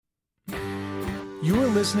You are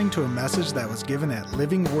listening to a message that was given at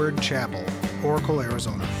Living Word Chapel, Oracle,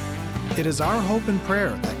 Arizona. It is our hope and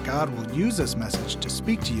prayer that God will use this message to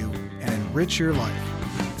speak to you and enrich your life.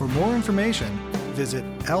 For more information, visit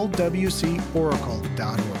lwcoracle.org.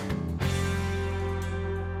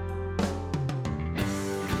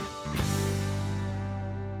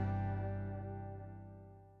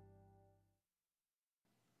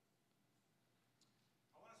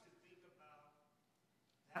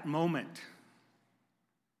 That moment.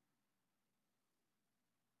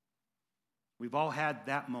 We've all had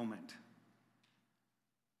that moment.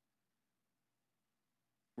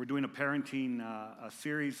 We're doing a parenting a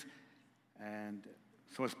series, and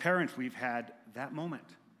so as parents, we've had that moment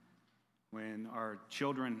when our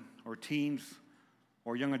children or teens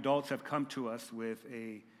or young adults have come to us with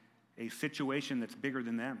a situation that's bigger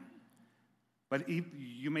than them. But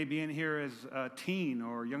you may be in here as a teen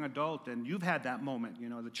or young adult, and you've had that moment,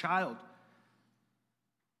 as a child.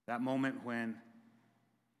 That moment when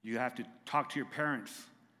you have to talk to your parents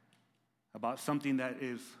about something that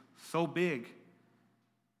is so big,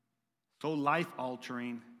 so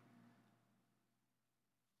life-altering,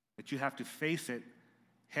 that you have to face it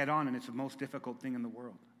head on, and it's the most difficult thing in the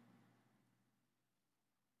world.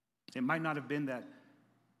 It might not have been that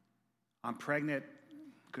I'm pregnant.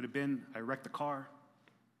 It could have been I wrecked the car.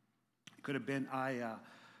 It could have been I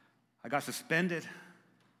got suspended,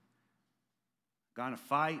 got in a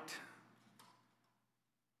fight.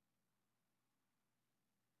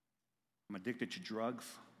 I'm addicted to drugs.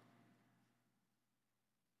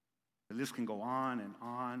 The list can go on and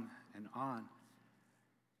on and on.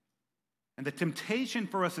 And the temptation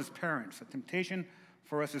for us as parents,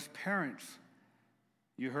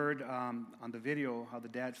 you heard on the video how the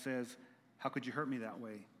dad says, "How could you hurt me that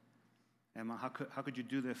way? Emma, how could you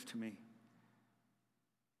do this to me?"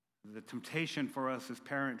 The temptation for us as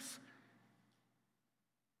parents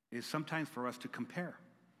is sometimes for us to compare.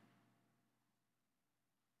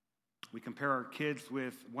 We compare our kids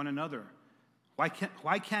with one another. Why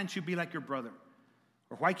can't you be like your brother?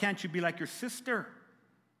 Or why can't you be like your sister?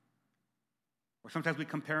 Or sometimes we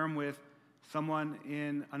compare them with someone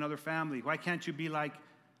in another family. Why can't you be like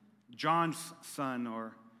John's son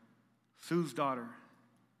or Sue's daughter?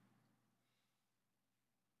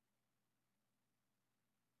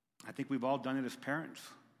 I think we've all done it as parents.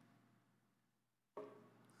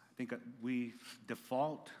 I think we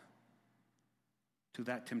default to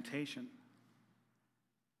that temptation.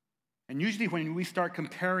 And usually when we start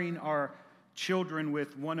comparing our children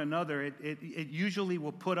with one another, it usually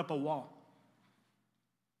will put up a wall.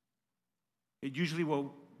 It usually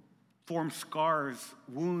will form scars,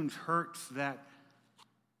 wounds, hurts that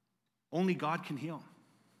only God can heal.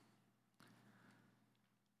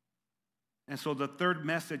 And so the third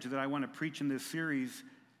message that I want to preach in this series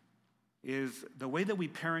is the way that we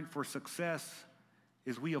parent for success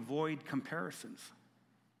is we avoid comparisons.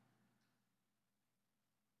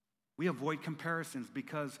 We avoid comparisons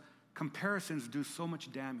because comparisons do so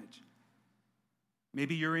much damage.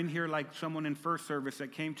 Maybe you're in here like someone in first service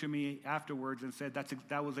that came to me afterwards and said,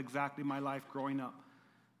 that was exactly my life growing up.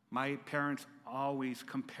 My parents always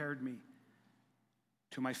compared me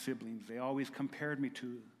to my siblings. They always compared me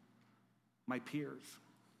to my peers.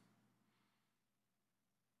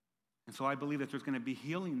 And so I believe that there's going to be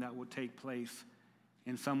healing that will take place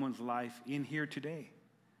in someone's life in here today.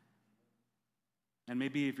 And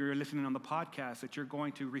maybe if you're listening on the podcast, that you're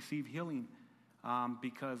going to receive healing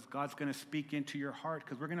because God's going to speak into your heart.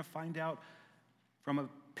 Because we're going to find out from a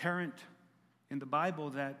parent in the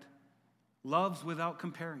Bible that loves without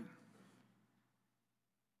comparing.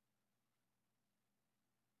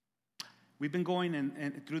 We've been going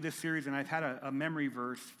and through this series, and I've had a memory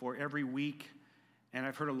verse for every week. And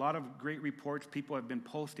I've heard a lot of great reports. People have been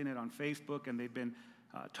posting it on Facebook, and they've been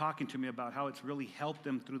talking to me about how it's really helped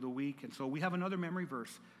them through the week. And so we have another memory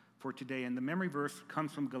verse for today. And the memory verse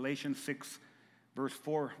comes from Galatians 6, verse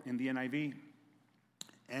 4 in the NIV.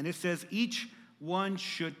 And it says, each one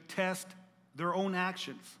should test their own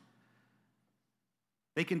actions.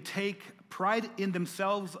 They can take pride in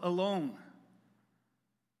themselves alone.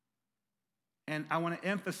 And I want to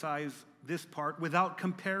emphasize this part, without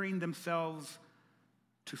comparing themselves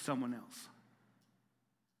to someone else.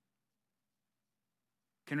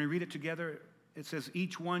 Can we read it together? It says,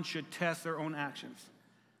 each one should test their own actions.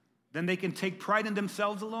 Then they can take pride in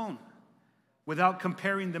themselves alone without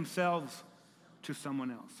comparing themselves to someone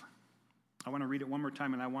else. I want to read it one more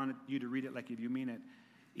time, and I want you to read it like if you mean it.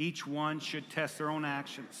 Each one should test their own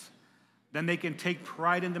actions. Then they can take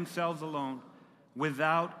pride in themselves alone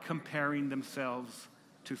without comparing themselves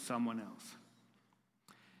to someone else.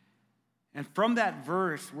 And from that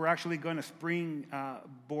verse, we're actually going to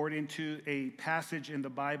springboard into a passage in the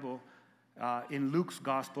Bible, in Luke's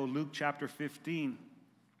gospel, Luke chapter 15,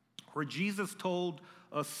 where Jesus told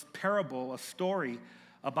a parable, a story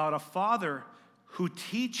about a father who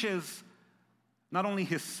teaches not only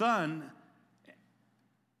his son,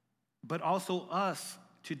 but also us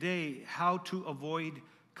today how to avoid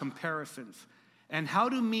comparisons and how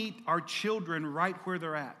to meet our children right where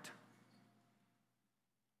they're at.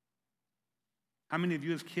 How many of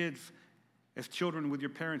you as kids, as children with your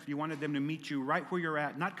parents, you wanted them to meet you right where you're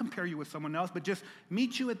at, not compare you with someone else, but just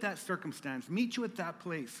meet you at that circumstance, meet you at that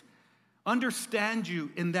place, understand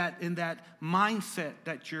you in that mindset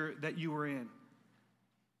that you were in,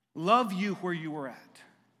 love you where you were at?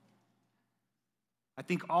 I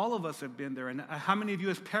think all of us have been there. And how many of you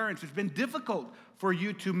as parents, it's been difficult for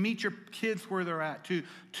you to meet your kids where they're at,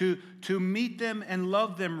 to meet them and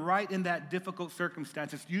love them right in that difficult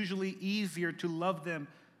circumstance? It's usually easier to love them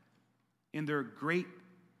in their great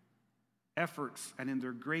efforts and in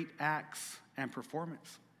their great acts and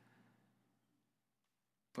performance.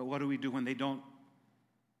 But what do we do when they don't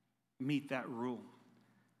meet that rule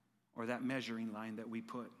or that measuring line that we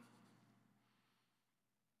put?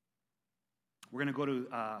 We're going to go to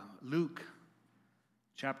Luke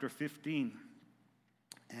chapter 15.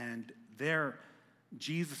 And there,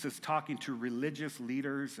 Jesus is talking to religious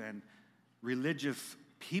leaders and religious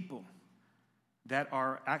people that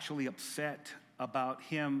are actually upset about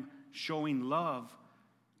him showing love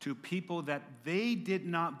to people that they did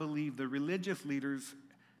not believe, the religious leaders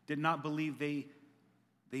did not believe they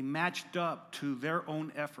matched up to their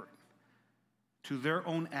own effort, to their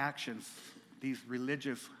own actions, these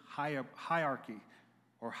religious hierarchy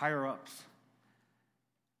or higher-ups.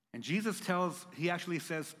 And Jesus he actually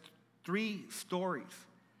says 3 stories,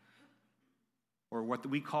 or what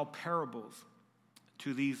we call parables,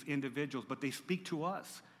 to these individuals, but they speak to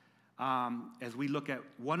us as we look at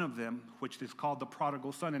one of them, which is called the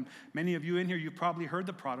prodigal son. And many of you in here, you've probably heard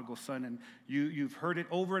the prodigal son, and you've heard it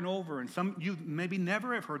over and over, and some you maybe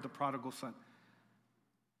never have heard the prodigal son.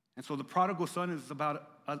 And so the prodigal son is about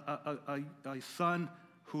a son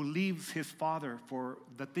who leaves his father for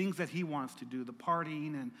the things that he wants to do, the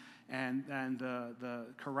partying and the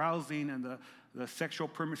carousing and the sexual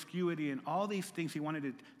promiscuity and all these things he wanted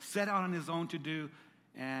to set out on his own to do.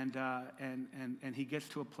 And he gets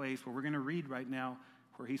to a place where we're going to read right now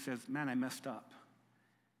where he says, man, I messed up.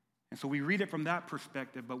 And so we read it from that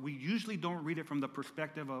perspective, but we usually don't read it from the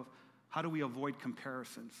perspective of how do we avoid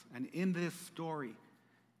comparisons. And in this story,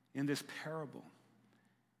 in this parable,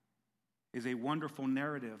 is a wonderful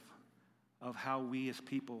narrative of how we as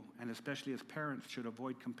people, and especially as parents, should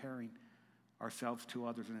avoid comparing ourselves to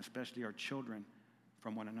others, and especially our children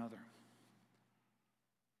from one another.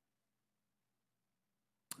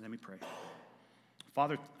 Let me pray.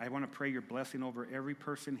 Father, I want to pray your blessing over every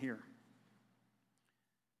person here,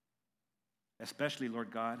 especially, Lord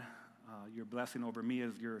God, your blessing over me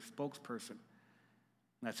as your spokesperson.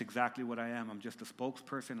 That's exactly what I am. I'm just a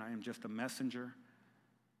spokesperson. I am just a messenger.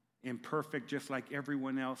 Imperfect, just like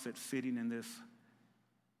everyone else that's sitting in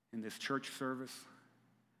this church service.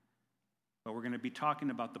 But we're going to be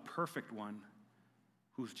talking about the perfect one,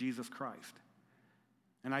 who's Jesus Christ.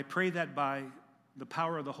 And I pray that by the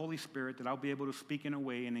power of the Holy Spirit that I'll be able to speak in a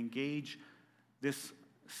way and engage this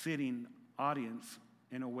sitting audience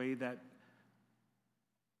in a way that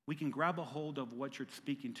we can grab a hold of what you're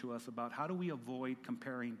speaking to us about. How do we avoid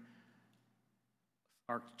comparing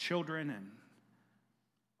our children and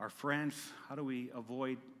our friends? How do we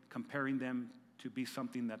avoid comparing them to be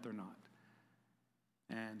something that they're not?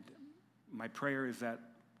 And my prayer is that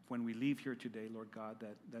when we leave here today, Lord God,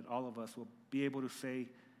 that all of us will be able to say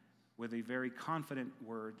with a very confident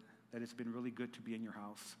word that it's been really good to be in your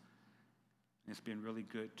house. And it's been really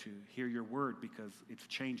good to hear your word because it's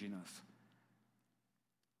changing us.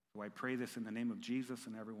 So I pray this in the name of Jesus,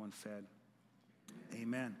 and everyone said,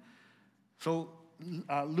 amen. So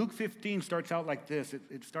Luke 15 starts out like this.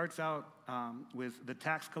 It starts out with the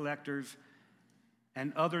tax collectors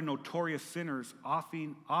and other notorious sinners.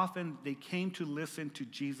 Often they came to listen to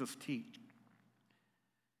Jesus teach.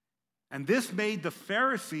 And this made the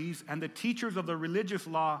Pharisees and the teachers of the religious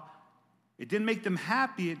law, it didn't make them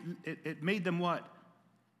happy. It made them what?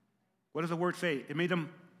 What does the word say? It made them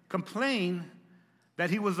complain that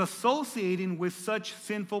he was associating with such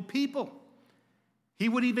sinful people. He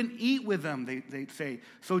would even eat with them, they'd say.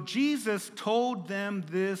 So Jesus told them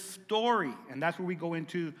this story, and that's where we go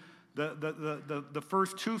into the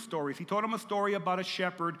first 2 stories. He told them a story about a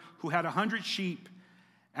shepherd who had 100 sheep,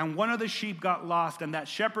 and one of the sheep got lost, and that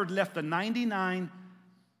shepherd left the 99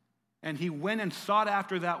 And he went and sought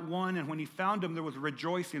after that one, and when he found him, there was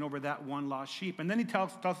rejoicing over that one lost sheep. And then he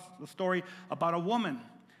tells the story about a woman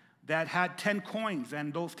that had 10 coins,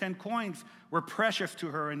 and those 10 coins were precious to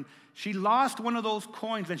her. And she lost one of those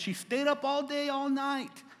coins, and she stayed up all day, all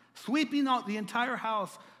night, sweeping out the entire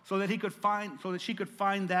house so that she could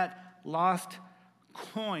find that lost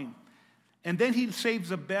coin. And then he saves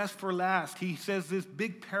the best for last. He says this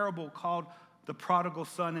big parable called the prodigal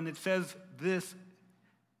son, and it says this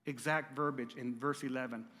exact verbiage in verse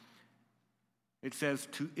 11. It says,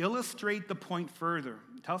 to illustrate the point further.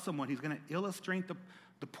 Tell someone he's going to illustrate the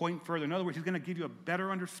point further. In other words, he's going to give you a better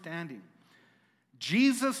understanding.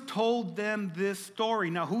 Jesus told them this story.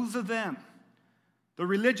 Now, who's the them? The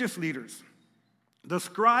religious leaders, the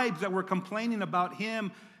scribes that were complaining about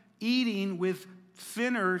him eating with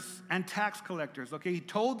sinners and tax collectors. Okay, he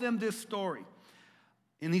told them this story.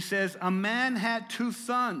 And he says, a man had 2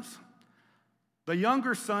 sons. The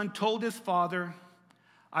younger son told his father,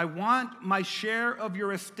 I want my share of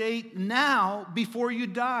your estate now before you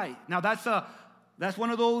die. Now that's one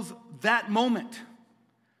of those, that moment.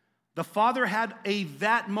 The father had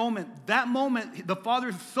that moment. That moment, the father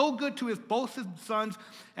is so good to both his sons,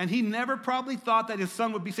 and he never probably thought that his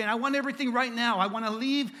son would be saying, I want everything right now. I want to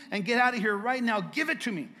leave and get out of here right now. Give it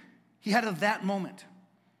to me. He had that moment.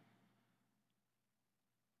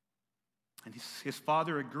 And his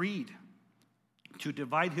father agreed to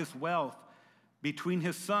divide his wealth between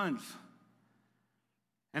his sons.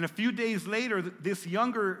 And a few days later, this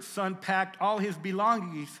younger son packed all his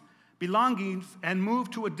belongings and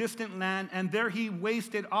moved to a distant land, and there he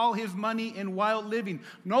wasted all his money in wild living.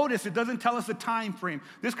 Notice it doesn't tell us a time frame.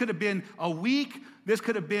 This could have been a week, this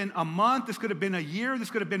could have been a month, this could have been a year,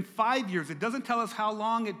 this could have been 5 years. It doesn't tell us how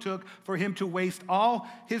long it took for him to waste all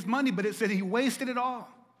his money, but it said he wasted it all.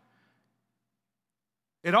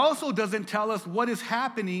 It also doesn't tell us what is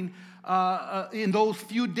happening in those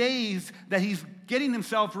few days that he's getting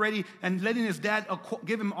himself ready and letting his dad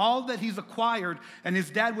give him all that he's acquired. And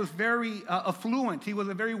his dad was very affluent. He was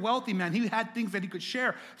a very wealthy man. He had things that he could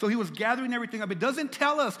share. So he was gathering everything up. It doesn't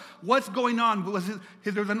tell us what's going on.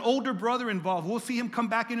 There's an older brother involved. We'll see him come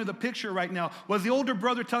back into the picture right now. Was the older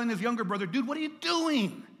brother telling his younger brother, dude, what are you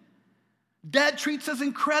doing? Dad treats us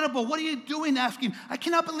incredible. What are you doing? Asking, I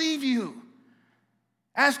cannot believe you.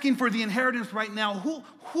 Asking for the inheritance right now.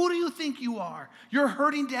 Who do you think you are? You're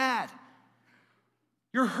hurting Dad.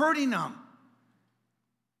 You're hurting him.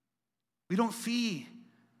 We don't see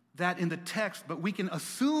that in the text, but we can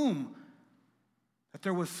assume that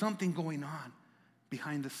there was something going on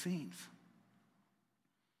behind the scenes.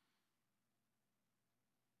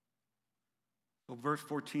 So verse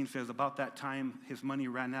 14 says, about that time his money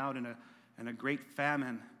ran out, and a great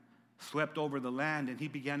famine swept over the land, and he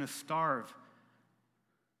began to starve.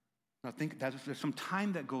 Now think that there's some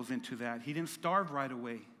time that goes into that. He didn't starve right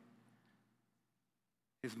away.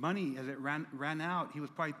 His money, as it ran out, he was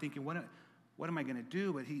probably thinking, what am I going to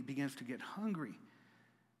do? But he begins to get hungry.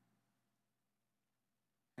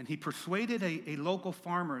 And he persuaded a local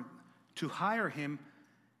farmer to hire him,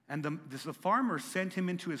 and the farmer sent him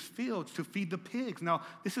into his fields to feed the pigs. Now,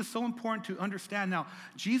 this is so important to understand. Now,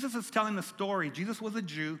 Jesus is telling the story. Jesus was a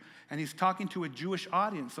Jew, and he's talking to a Jewish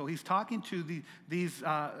audience. So he's talking to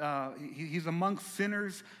he's amongst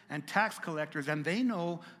sinners and tax collectors, and they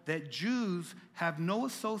know that Jews have no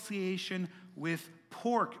association with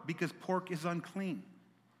pork because pork is unclean.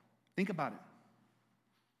 Think about it.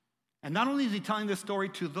 And not only is he telling this story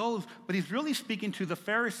to those, but he's really speaking to the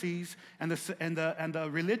Pharisees and the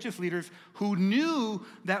religious leaders who knew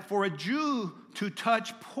that for a Jew to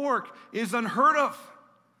touch pork is unheard of.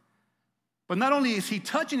 But not only is he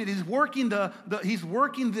touching it, he's working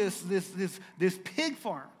this pig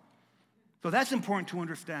farm. So that's important to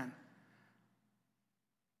understand.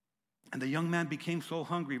 And the young man became so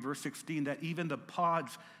hungry, verse 16, that even the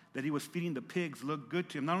pods that he was feeding the pigs looked good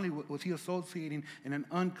to him. Not only was he associating in an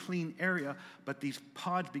unclean area, but these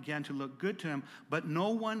pods began to look good to him, but no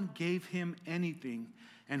one gave him anything.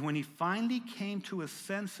 And when he finally came to his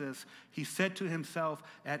senses, he said to himself,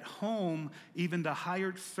 at home, even the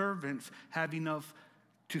hired servants have enough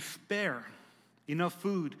to spare, enough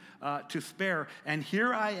food to spare. And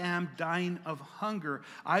here I am dying of hunger.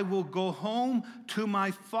 I will go home to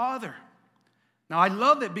my father. Now, I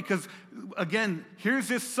love it because, again, here's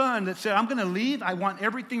this son that said, I'm going to leave. I want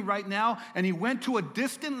everything right now. And he went to a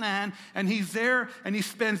distant land, and he's there, and he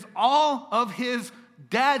spends all of his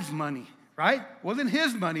dad's money, right? It wasn't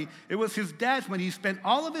his money. It was his dad's money. He spent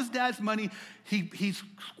all of his dad's money. He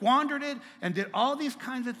squandered it and did all these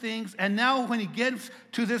kinds of things. And now when he gets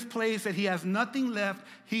to this place that he has nothing left,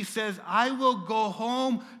 he says, I will go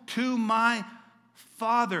home to my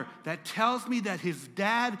father that tells me that his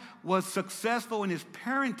dad was successful in his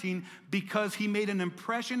parenting because he made an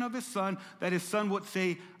impression of his son, that his son would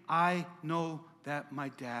say, I know that my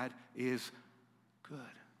dad is good.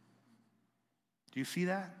 Do you see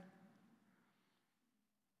that?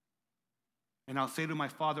 And I'll say to my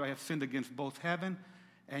father, I have sinned against both heaven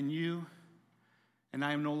and you, and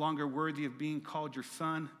I am no longer worthy of being called your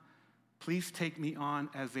son. Please take me on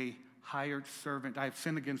as a hired servant. I have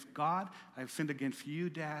sinned against God. I have sinned against you,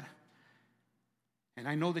 Dad. And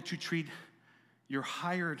I know that you treat your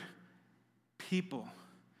hired people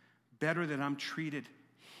better than I'm treated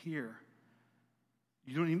here.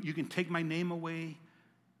 You can take my name away.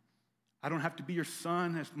 I don't have to be your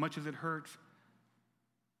son as much as it hurts.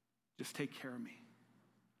 Just take care of me.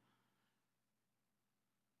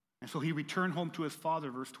 And so he returned home to his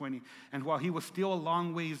father, verse 20. And while he was still a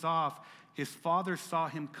long ways off, his father saw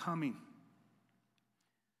him coming.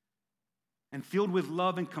 And filled with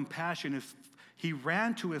love and compassion, he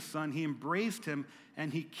ran to his son, he embraced him,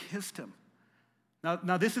 and he kissed him.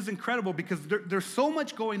 Now this is incredible because there's so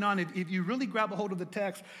much going on. If you really grab a hold of the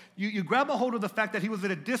text, you grab a hold of the fact that he was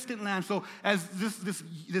at a distant land. So as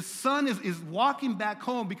this son is walking back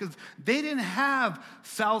home, because they didn't have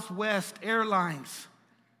Southwest Airlines.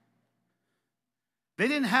 They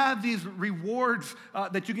didn't have these rewards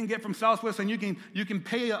that you can get from Southwest, and you can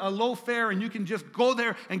pay a low fare and you can just go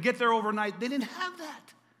there and get there overnight. They didn't have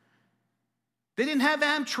that. They didn't have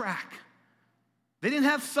Amtrak. They didn't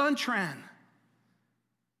have SunTran.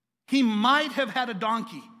 He might have had a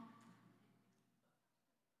donkey.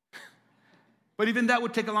 But even that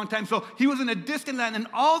would take a long time. So he was in a distant land, and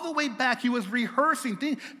all the way back, he was rehearsing.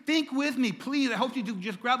 Think with me, please. I hope you do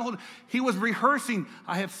just grab a hold. He was rehearsing.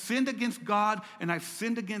 I have sinned against God, and I've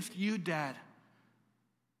sinned against you, Dad.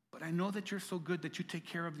 But I know that you're so good that you take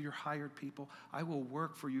care of your hired people. I will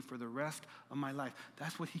work for you for the rest of my life.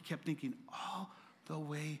 That's what he kept thinking all the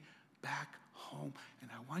way back home. And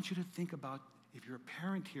I want you to think about, if you're a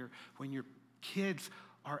parent here, when your kids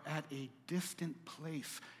are at a distant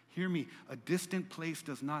place. Hear me, a distant place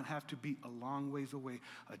does not have to be a long ways away.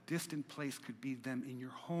 A distant place could be them in your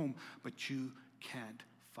home, but you can't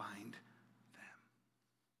find them.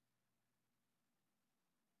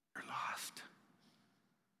 They're lost.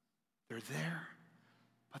 They're there,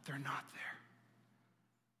 but they're not there.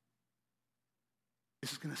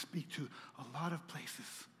 This is going to speak to a lot of places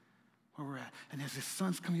where we're at. And as his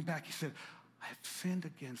son's coming back, he said, I have sinned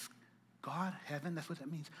against God, heaven, that's what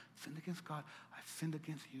that means. Sinned against God. I've sinned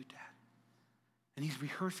against you, Dad. And he's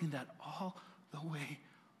rehearsing that all the way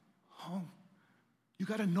home. You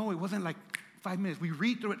got to know it wasn't like 5 minutes. We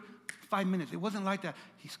read through it 5 minutes. It wasn't like that.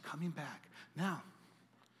 He's coming back. Now,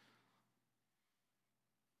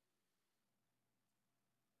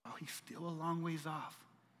 while he's still a long ways off,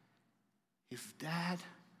 his dad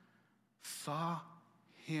saw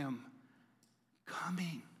him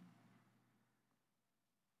coming.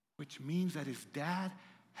 Which means that his dad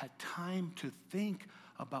had time to think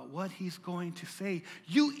about what he's going to say.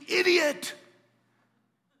 You idiot!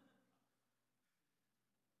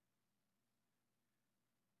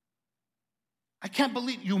 I can't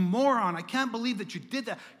believe, you moron, I can't believe that you did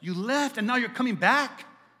that. You left and now you're coming back.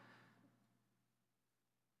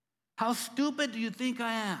 How stupid do you think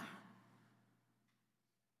I am?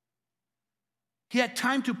 He had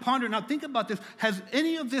time to ponder. Now think about this. Has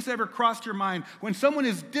any of this ever crossed your mind? When someone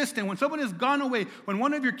is distant, when someone has gone away, when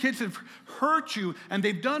one of your kids has hurt you and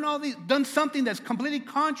they've done something that's completely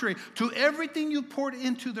contrary to everything you poured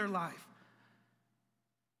into their life.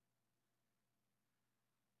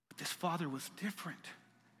 But this father was different.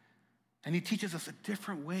 And he teaches us a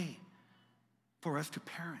different way for us to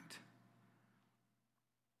parent.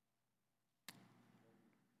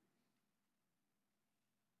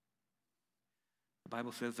 The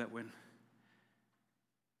Bible says that when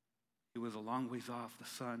he was a long ways off, the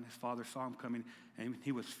son, his father saw him coming, and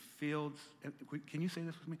he was filled, can you say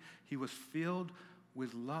this with me? He was filled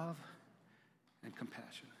with love and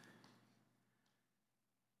compassion.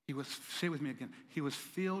 Say it with me again. He was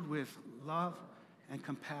filled with love and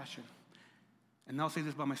compassion. And I'll say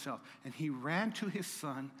this by myself. And he ran to his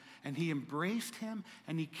son, and he embraced him,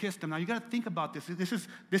 and he kissed him. Now, you got to think about this.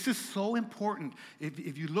 This is so important.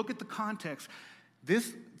 If you look at the context,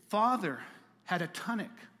 this father had a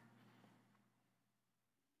tunic.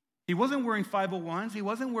 He wasn't wearing 501s. He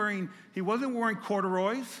wasn't wearing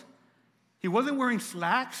corduroys. He wasn't wearing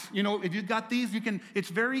slacks. You know, if you got these, it's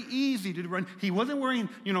very easy to run. He wasn't wearing,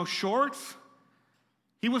 shorts.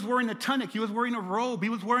 He was wearing a tunic. He was wearing a robe. He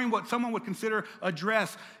was wearing what someone would consider a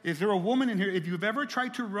dress. Is there a woman in here? If you've ever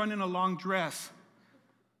tried to run in a long dress,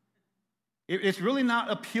 It's really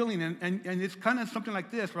not appealing, and it's kind of something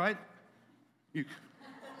like this, right?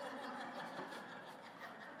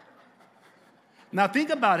 Now think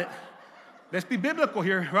about it. Let's be biblical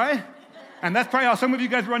here, right? And that's probably how some of you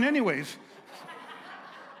guys run anyways.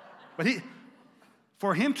 But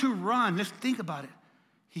for him to run, let's think about it.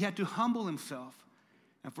 He had to humble himself.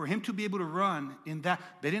 And for him to be able to run in that,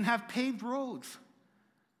 they didn't have paved roads.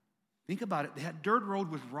 Think about it. They had dirt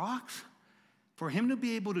road with rocks. For him to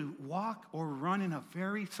be able to walk or run in a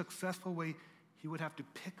very successful way, he would have to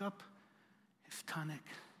pick up his tunic and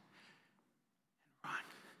run.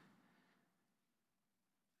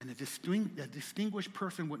 And a distinguished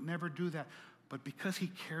person would never do that. But because he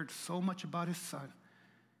cared so much about his son,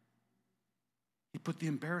 he put the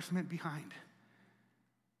embarrassment behind.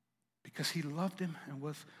 Because he loved him and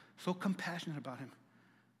was so compassionate about him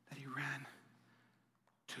that he ran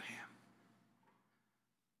to him.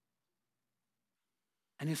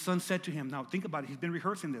 And his son said to him, now think about it, he's been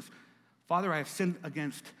rehearsing this. Father, I have sinned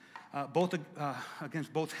against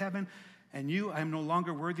both heaven and you. I am no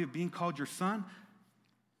longer worthy of being called your son.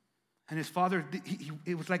 And his father,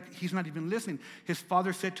 it was like he's not even listening. His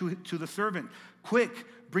father said to the servant, quick,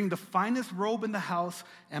 bring the finest robe in the house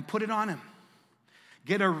and put it on him.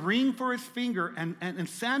 Get a ring for his finger and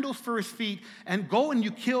sandals for his feet, and go and you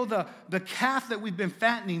kill the calf that we've been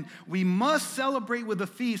fattening. We must celebrate with a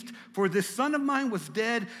feast, for this son of mine was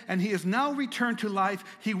dead, and he is now returned to life.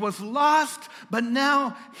 He was lost, but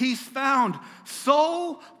now he's found.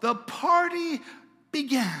 So the party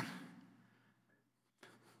began.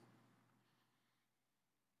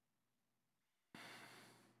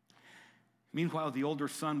 Meanwhile, the older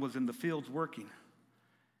son was in the fields working.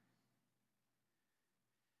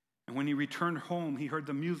 And when he returned home, he heard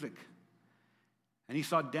the music. And he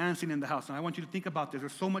saw dancing in the house. And I want you to think about this.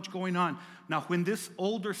 There's so much going on. Now, when this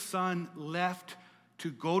older son left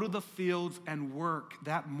to go to the fields and work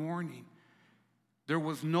that morning, there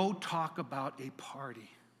was no talk about a party.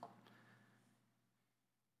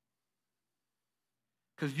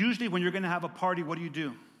 Because usually when you're going to have a party, what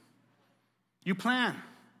do? You plan.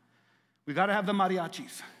 We got to have the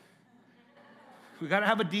mariachis. We got to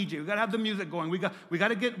have a DJ. We got to have the music going. We got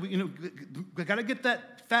to get, we got to get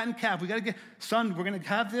that fattened calf. We got to get, son, we're going to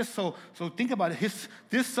have this. So think about it.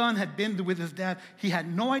 This son had been with his dad. He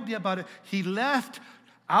had no idea about it. He left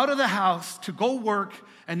out of the house to go work,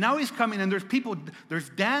 and now he's coming, and there's people, there's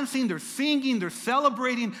dancing, there's singing, there's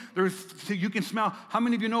celebrating. You can smell. How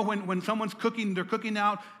many of you know when someone's cooking, they're cooking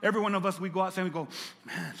out, every one of us, we go outside and we go,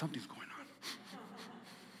 man, something's going on.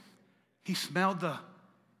 He smelled the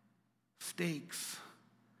steaks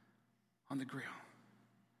on the grill.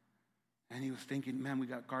 And he was thinking, man, we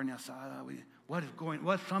got carne asada. Something's going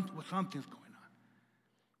on.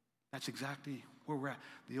 That's exactly where we're at.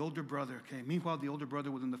 The older brother, okay. Meanwhile, the older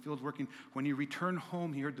brother was in the fields working. When he returned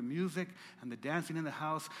home, he heard the music and the dancing in the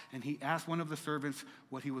house, and he asked one of the servants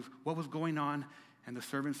what was going on. And the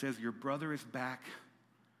servant says, your brother is back,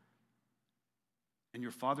 and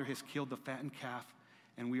your father has killed the fattened calf,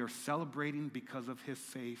 and we are celebrating because of his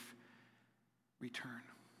safe return.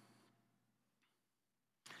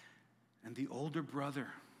 And the older brother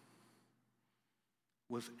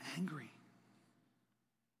was angry.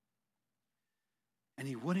 And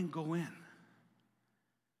he wouldn't go in.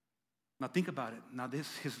 Now think about it. Now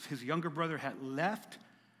his younger brother had left.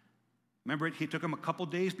 Remember, he took him a couple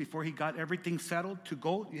days before he got everything settled to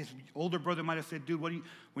go. His older brother might have said, dude,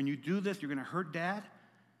 when you do this, you're going to hurt dad.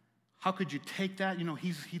 How could you take that?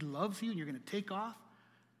 He loves you and you're going to take off.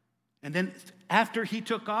 And then after he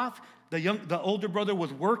took off, the older brother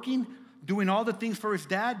was working, doing all the things for his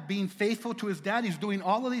dad, being faithful to his dad. He's doing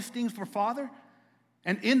all of these things for father.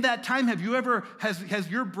 And in that time, has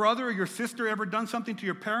your brother or your sister ever done something to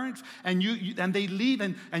your parents and they leave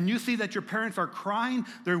and you see that your parents are crying,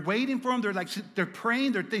 they're waiting for them, they're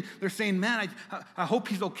praying, they're saying, man, I hope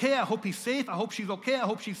he's okay, I hope he's safe, I hope she's okay, I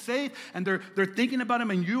hope she's safe, and they're thinking about him,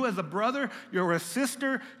 and you as a brother, you're a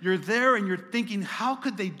sister, you're there and you're thinking, how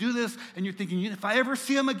could they do this? And you're thinking, if I ever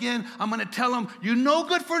see him again, I'm going to tell him, you're no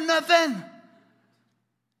good for nothing.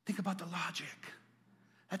 Think about the logic.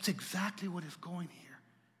 That's exactly what is going here.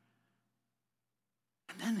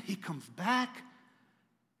 And then he comes back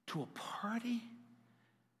to a party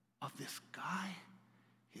of this guy,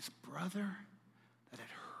 his brother, that had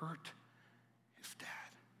hurt his dad.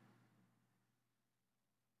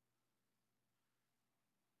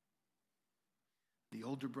 The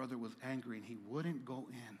older brother was angry and he wouldn't go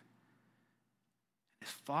in. His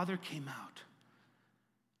father came out.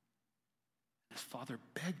 His father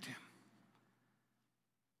begged him.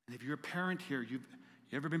 And if you're a parent here, you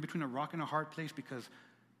ever been between a rock and a hard place because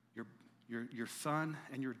your son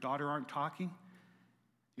and your daughter aren't talking?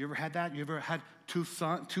 You ever had that? You ever had two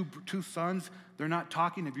sons, they're not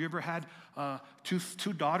talking? Have you ever had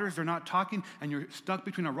two daughters, they're not talking, and you're stuck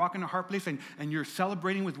between a rock and a hard place, and you're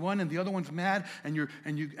celebrating with one and the other one's mad,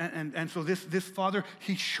 and so this father,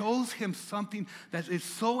 he shows him something that is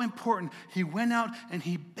so important. He went out and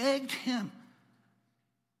he begged him.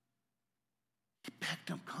 He begged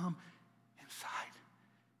him, come inside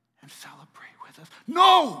and celebrate with us.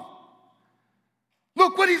 No!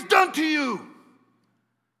 Look what he's done to you.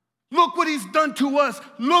 Look what he's done to us.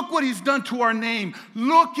 Look what he's done to our name.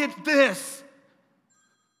 Look at this.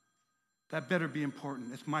 That better be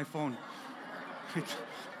important. It's my phone.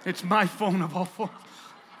 It's my phone of all phones.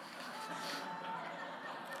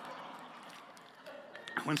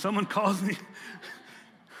 When someone calls me,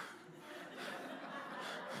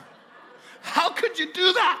 how could you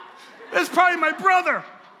do that? That's probably my brother.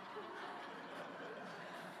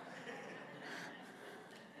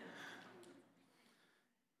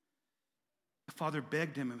 Father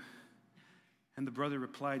begged him, and the brother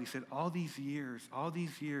replied, he said, all these years,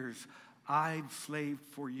 I've slaved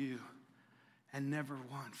for you and never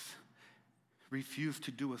once refused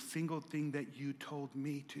to do a single thing that you told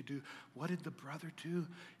me to do. What did the brother do?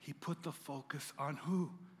 He put the focus on who?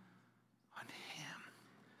 On him.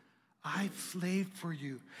 I've slaved for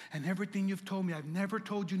you, and everything you've told me, I've never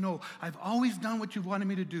told you no. I've always done what you wanted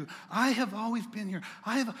me to do. I have always been here.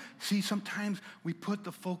 See, sometimes we put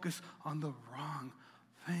the focus on the wrong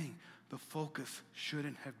thing. The focus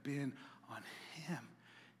shouldn't have been on him.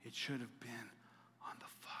 It should have been on the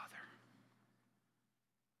Father.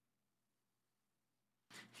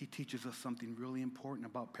 He teaches us something really important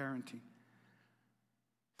about parenting.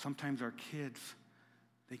 Sometimes our kids,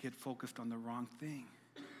 they get focused on the wrong thing.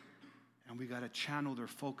 And we got to channel their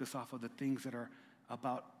focus off of the things that are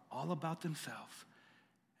all about themselves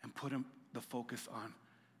and put the focus on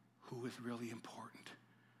who is really important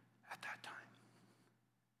at that time.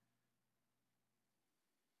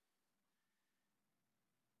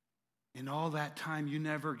 In all that time,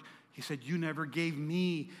 he said, you never gave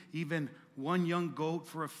me even one young goat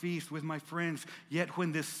for a feast with my friends. Yet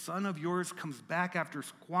when this son of yours comes back after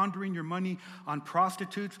squandering your money on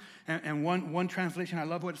prostitutes, and one translation, I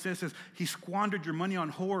love what it says he squandered your money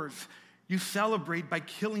on whores. You celebrate by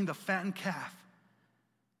killing the fattened calf.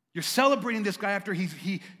 You're celebrating this guy after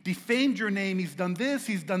he defamed your name. He's done this,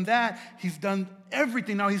 he's done that, he's done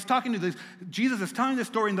everything. Now he's talking to this. Jesus is telling this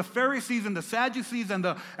story, and the Pharisees and the Sadducees and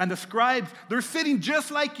the scribes, they're sitting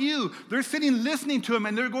just like you. They're sitting listening to him,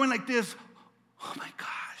 and they're going like this, oh my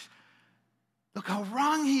gosh, look how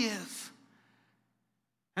wrong he is.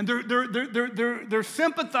 And they're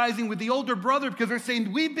sympathizing with the older brother because they're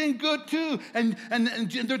saying, we've been good too. And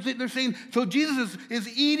they're saying, so Jesus is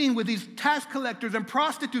eating with these tax collectors and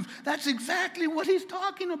prostitutes. That's exactly what he's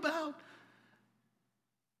talking about.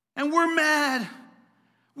 And we're mad.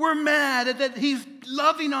 We're mad that he's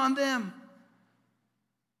loving on them.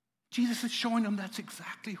 Jesus is showing them that's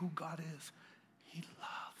exactly who God is. He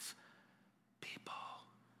loves people.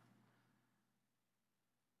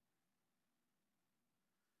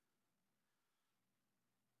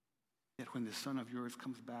 Yet when the son of yours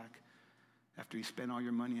comes back, after he spent all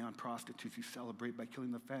your money on prostitutes, you celebrate by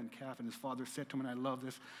killing the fattened calf. And his father said to him, and I love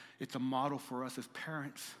this, it's a model for us as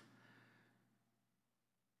parents.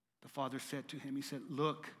 The father said to him, he said,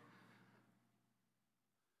 look,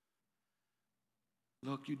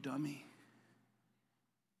 you dummy.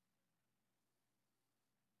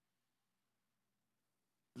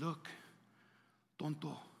 Look,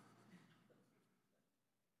 tonto.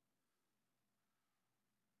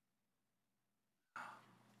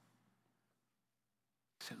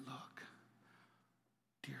 He said, look,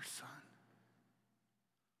 dear son,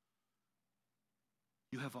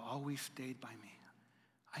 you have always stayed by me.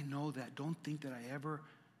 I know that. Don't think that I ever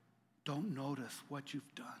don't notice what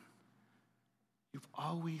you've done. You've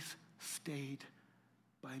always stayed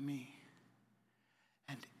by me.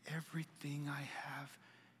 And everything I have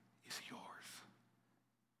is yours.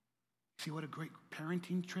 See what a great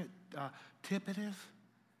parenting tip it is?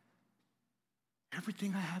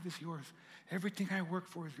 Everything I have is yours. Everything I work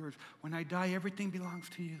for is yours. When I die, everything belongs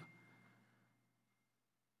to you.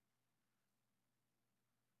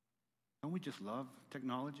 Don't we just love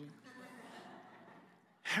technology?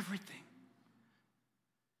 Everything.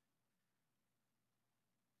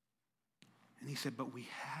 And he said, but we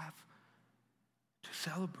have to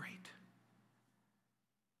celebrate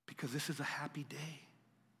because this is a happy day.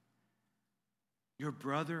 Your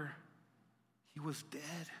brother, he was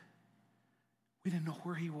dead. We didn't know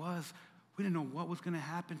where he was. We didn't know what was going to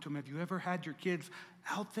happen to him. Have you ever had your kids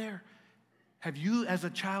out there Have you, as a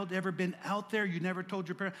child, ever been out there? You never told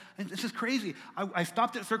your parents? And this is crazy. I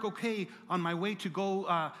stopped at Circle K on my way to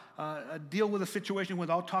go deal with a situation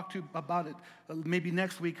where I'll talk to you about it maybe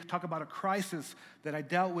next week, talk about a crisis that I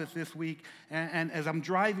dealt with this week. And as I'm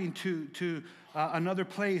driving to another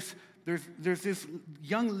place, there's this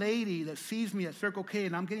young lady that sees me at Circle K,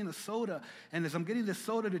 and I'm getting a soda. And as I'm getting the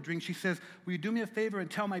soda to drink, she says, will you do me a favor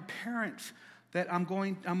and tell my parents that I'm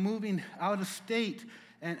moving out of state?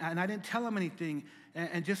 And I didn't tell them anything,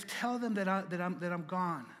 and just tell them that I'm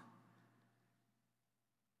gone.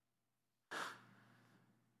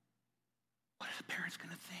 What are the parents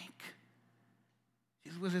going to think?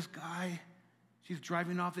 She's with this guy. She's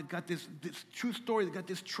driving off. They've got this true story. They've got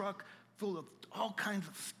this truck full of all kinds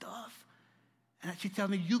of stuff. And she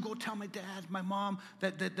tells me, you go tell my dad, my mom,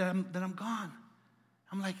 that I'm gone.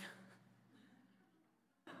 I'm like,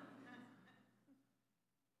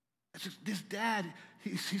 this dad,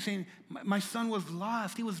 he's saying, my son was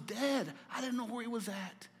lost. He was dead. I didn't know where he was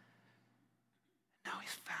at. Now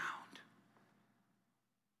he's found.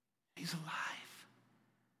 He's alive.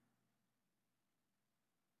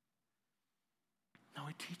 Now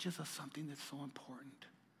it teaches us something that's so important.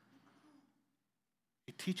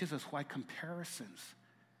 It teaches us why comparisons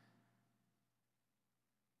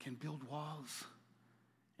can build walls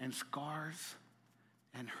and scars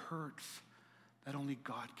and hurts that only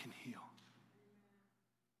God can heal.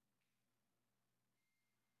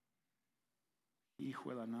 Hijo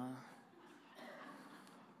de la nada.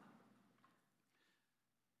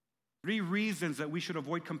 3 reasons that we should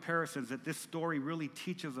avoid comparisons that this story really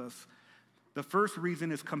teaches us. The first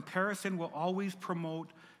reason is comparison will always promote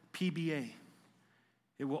PBA.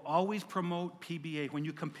 It will always promote PBA. When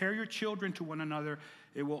you compare your children to one another,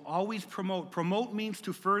 it will always promote. Promote means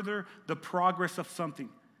to further the progress of something.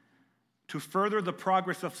 To further the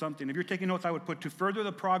progress of something. If you're taking notes, I would put to further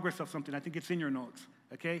the progress of something. I think it's in your notes,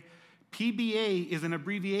 okay? PBA is an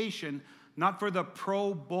abbreviation, not for the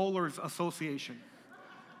Pro Bowlers Association.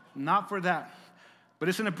 Not for that. But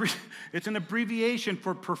it's an abbreviation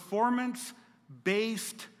for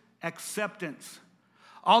performance-based acceptance.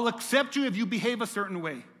 I'll accept you if you behave a certain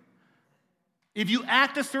way. If you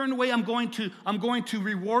act a certain way, I'm going to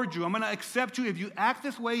reward you. I'm going to accept you. If you act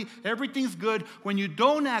this way, everything's good. When you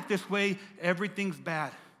don't act this way, everything's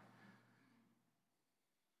bad.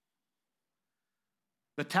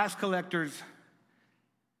 The tax collectors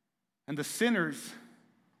and the sinners,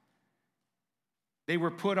 they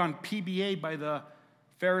were put on PBA by the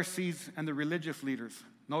Pharisees and the religious leaders.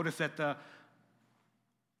 Notice that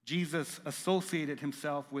Jesus associated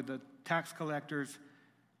himself with the tax collectors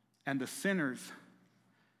and the sinners,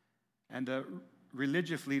 and the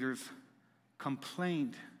religious leaders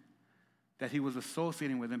complained that he was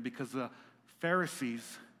associating with them because the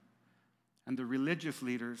Pharisees and the religious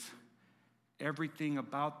leaders, everything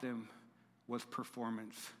about them was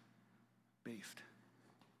performance-based.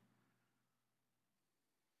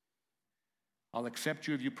 I'll accept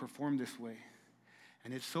you if you perform this way.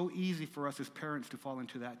 And it's so easy for us as parents to fall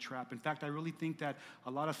into that trap. In fact, I really think that a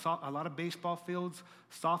lot of baseball fields,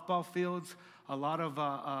 softball fields, a lot of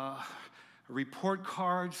report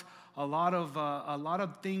cards, a lot of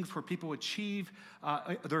things where people achieve,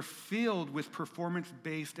 they're filled with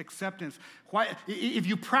performance-based acceptance. Why? If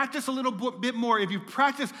you practice a little bit more, if you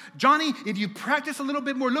practice a little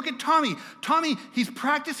bit more, look at Tommy. Tommy, he's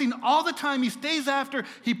practicing all the time. He stays after,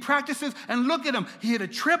 he practices, and look at him. He hit a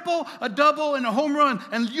triple, a double, and a home run.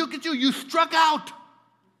 And look at you, you struck out.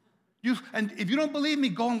 And if you don't believe me,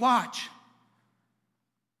 go and watch.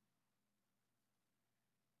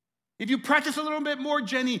 If you practice a little bit more,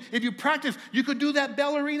 Jenny, if you practice, you could do that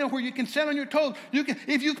ballerina where you can stand on your toes. Look at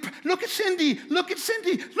Cindy, look at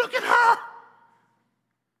her.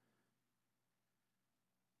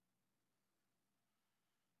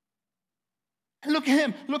 And look at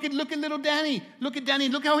him, look at little Danny. Look at Danny,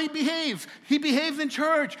 look how he behaves. He behaves in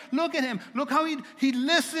church. Look at him, look how he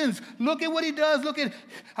listens. Look at what he does.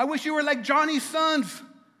 I wish you were like Johnny's sons.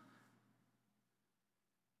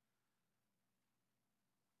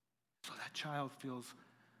 Child feels,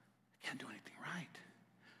 I can't do anything right.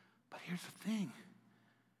 But here's the thing,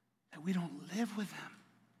 that we don't live with them,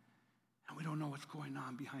 and we don't know what's going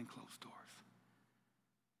on behind closed doors.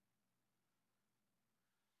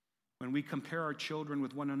 When we compare our children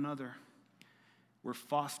with one another, we're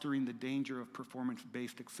fostering the danger of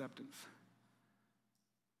performance-based acceptance.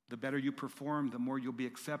 The better you perform, the more you'll be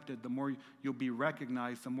accepted, the more you'll be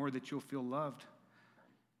recognized, the more that you'll feel loved.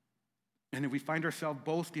 And if we find ourselves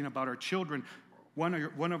boasting about our children,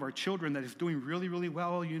 one of our children that is doing really, really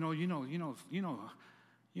well, little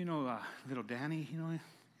Danny,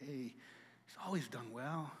 hey, he's always done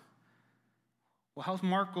well. Well, how's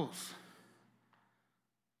Marcos?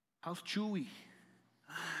 How's Chewy?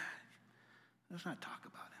 Let's not talk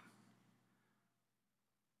about him.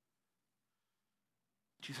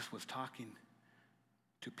 Jesus was talking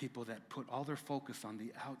to people that put all their focus on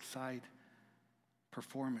the outside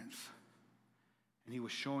performance. And he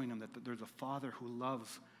was showing them that there's a Father who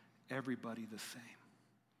loves everybody the same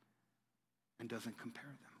and doesn't compare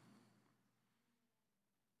them.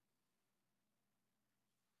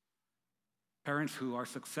 Parents who are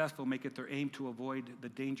successful make it their aim to avoid the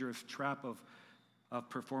dangerous trap of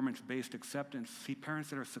performance-based acceptance. See,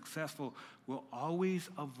 parents that are successful will always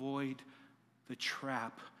avoid the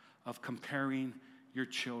trap of comparing your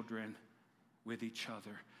children with each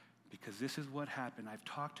other, because this is what happened. I've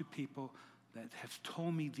talked to people that have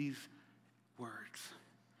told me these words.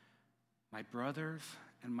 My brothers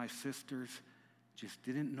and my sisters just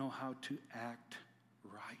didn't know how to act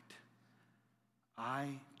right.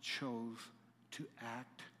 I chose to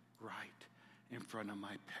act right in front of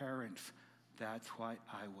my parents. That's why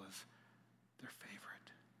I was their favorite.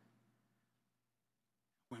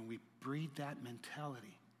 When we breed that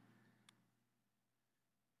mentality,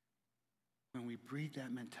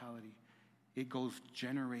 it goes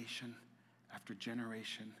generation after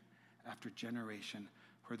generation after generation,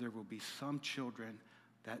 where there will be some children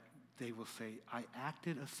that they will say, I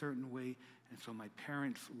acted a certain way, and so my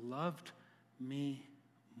parents loved me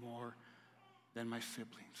more than my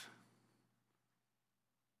siblings.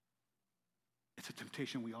 It's a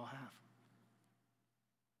temptation we all have.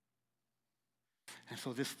 And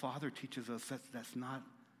so this Father teaches us that that's not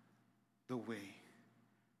the way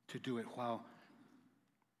to do it. While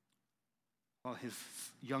his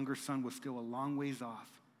younger son was still a long ways off,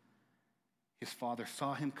 his father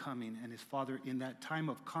saw him coming, and his father, in that time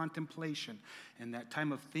of contemplation, in that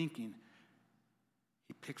time of thinking,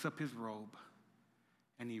 he picks up his robe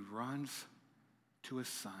and he runs to his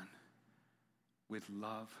son with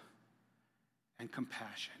love and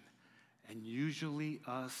compassion. And usually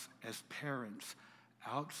us as parents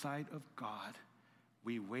outside of God,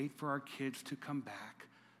 we wait for our kids to come back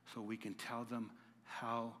so we can tell them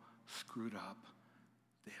how screwed up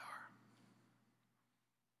they are.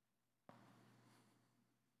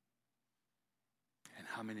 And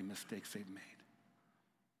how many mistakes they've made.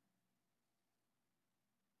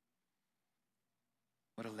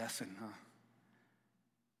 What a lesson, huh?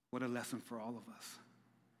 What a lesson for all of us.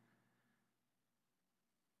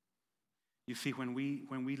 You see, when we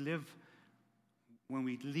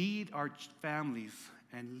lead our families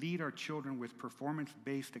and lead our children with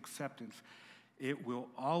performance-based acceptance, it will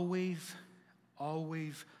always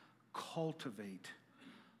cultivate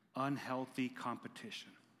unhealthy competition.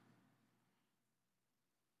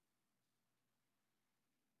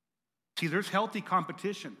 See, there's healthy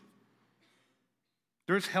competition.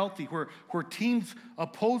 There's healthy, where teams,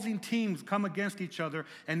 opposing teams come against each other,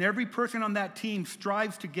 and every person on that team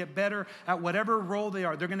strives to get better at whatever role they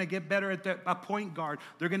are. They're going to get better at a point guard.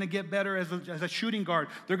 They're going to get better as a shooting guard.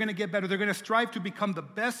 They're going to get better. They're going to strive to become the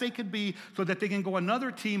best they could be so that they can go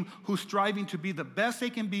another team who's striving to be the best they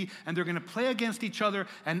can be, and they're going to play against each other.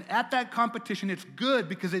 And at that competition, it's good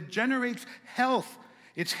because it generates health.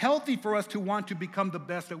 It's healthy for us to want to become the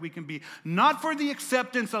best that we can be, not for the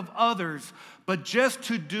acceptance of others, but just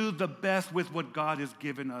to do the best with what God has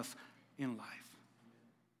given us in life.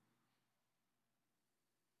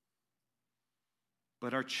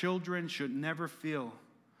 But our children should never feel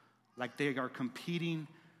like they are competing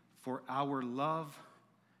for our love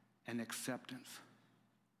and acceptance.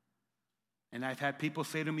 And I've had people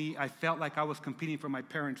say to me, I felt like I was competing for my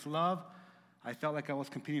parents' love. I felt like I was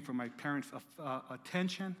competing for my parents'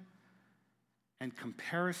 attention, and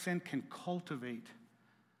comparison can cultivate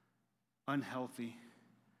unhealthy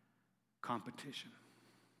competition.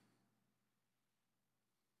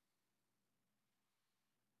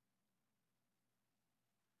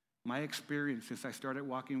 My experience since I started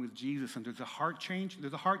walking with Jesus, and there's a heart change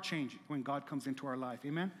when God comes into our life.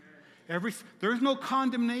 Amen? There's no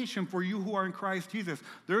condemnation for you who are in Christ Jesus.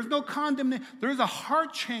 There's no condemnation. There's a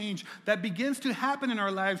heart change that begins to happen in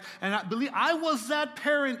our lives. And I was that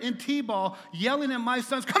parent in T-ball yelling at my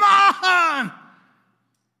sons, come on!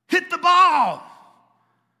 Hit the ball!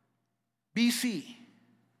 BC.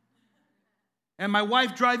 And my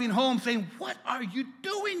wife driving home saying, what are you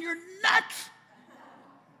doing? You're nuts!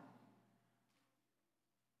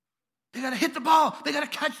 They got to hit the ball. They got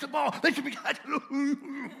to catch the ball. They should be catching.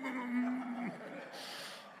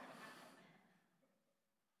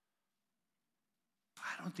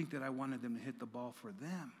 I don't think that I wanted them to hit the ball for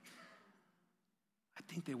them.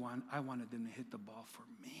 I wanted them to hit the ball for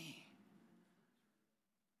me.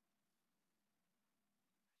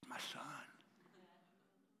 My son.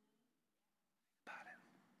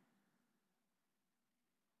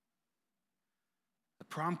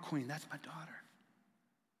 prom queen, that's my daughter.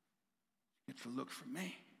 She gets the looks from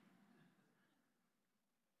me.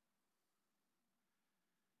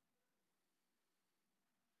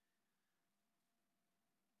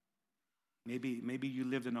 Maybe you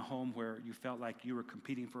lived in a home where you felt like you were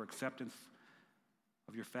competing for acceptance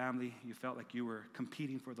of your family. You felt like you were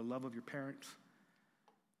competing for the love of your parents.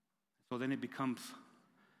 So then it becomes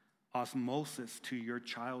osmosis to your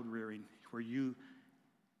child rearing, where you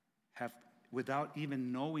have, without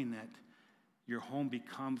even knowing it, your home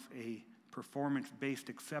becomes a performance-based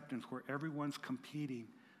acceptance where everyone's competing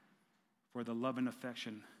for the love and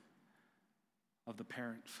affection of the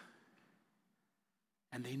parents.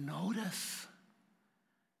 And they notice.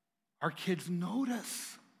 Our kids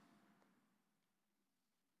notice.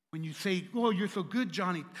 When you say, oh, you're so good,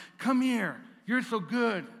 Johnny. Come here. You're so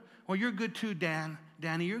good. Well, you're good too, Danny,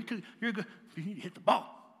 you're good. You need to hit the ball.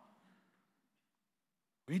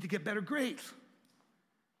 We need to get better grades.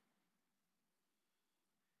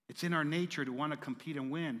 It's in our nature to want to compete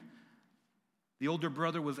and win. The older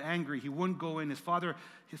brother was angry. He wouldn't go in. His father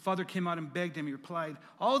came out and begged him. He replied,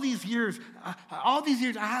 all these years,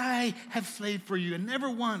 I have slaved for you and never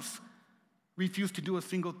once refused to do a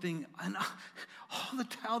single thing. And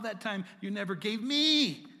all that time, you never gave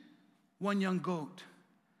me one young goat.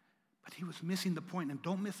 But he was missing the point. And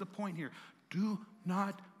don't miss the point here. Do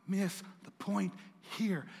not miss the point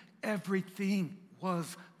here. Everything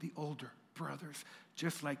was the older brothers,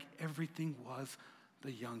 just like everything was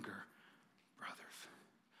the younger brothers.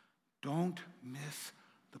 Don't miss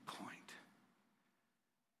the point.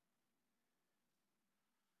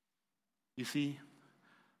 You see,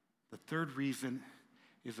 the third reason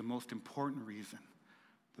is the most important reason.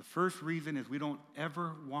 The first reason is we don't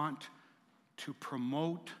ever want to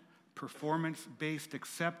promote performance-based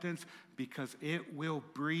acceptance because it will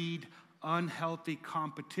breed unhealthy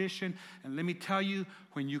competition. And let me tell you,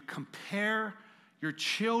 when you compare your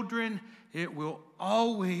children, it will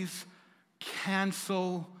always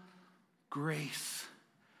cancel grace,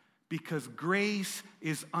 because grace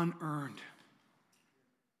is unearned.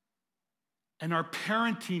 And our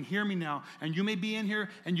parenting, hear me now, and you may be in here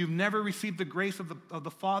and you've never received the grace of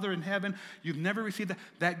the Father in heaven. You've never received that.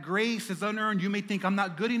 That grace is unearned. You may think, I'm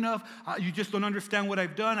not good enough. You just don't understand what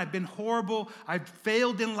I've done. I've been horrible. I've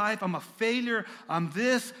failed in life. I'm a failure. I'm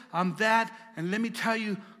this, I'm that. And let me tell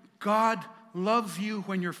you, God loves you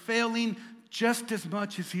when you're failing just as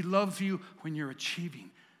much as he loves you when you're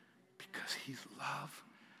achieving, because he's love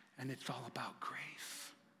and it's all about grace.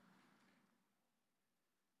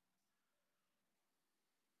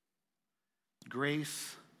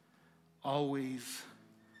 Grace always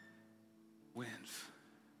wins.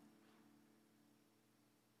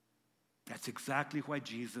 That's exactly why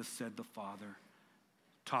Jesus said the Father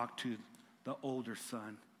talked to the older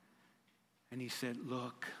son. And he said,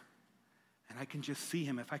 look, and I can just see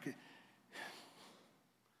him. If I could,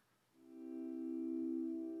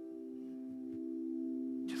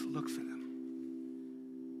 just looks at him.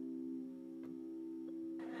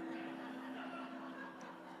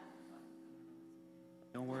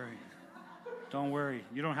 Don't worry.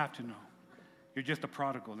 You don't have to know. You're just a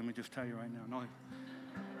prodigal. Let me just tell you right now. No,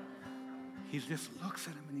 he just looks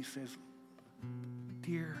at him and he says,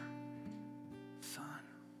 dear son.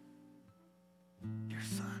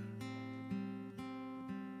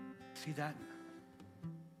 See that?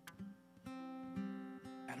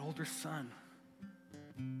 That older son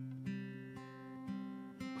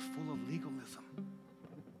was full of legalism.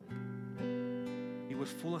 He was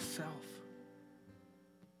full of self.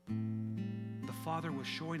 The Father was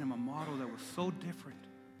showing him a model that was so different.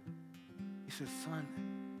 He says, son,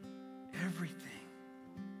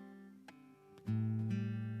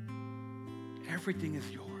 everything is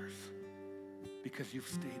yours because you've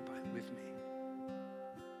stayed with me.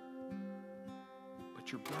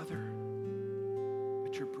 But your brother,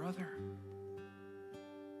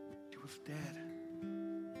 he was dead.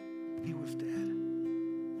 He was dead.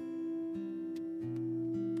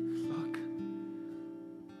 Look,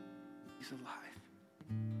 he's alive.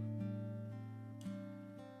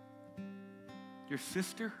 Your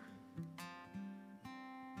sister,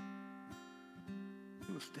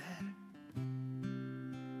 she was dead. I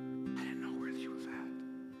didn't know where she was at.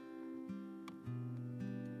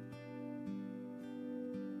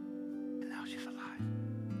 And now she's alive.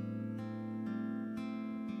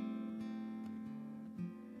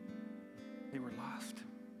 They were lost.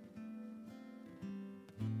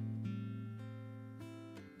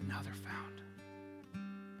 And now they're found.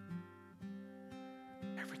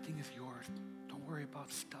 Everything is yours. Don't worry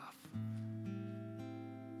about stuff.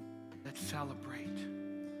 Let's celebrate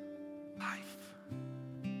life.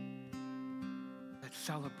 Let's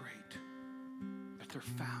celebrate that they're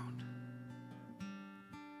found.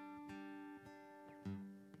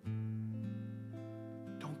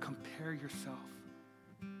 Don't compare yourself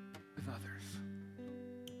with others.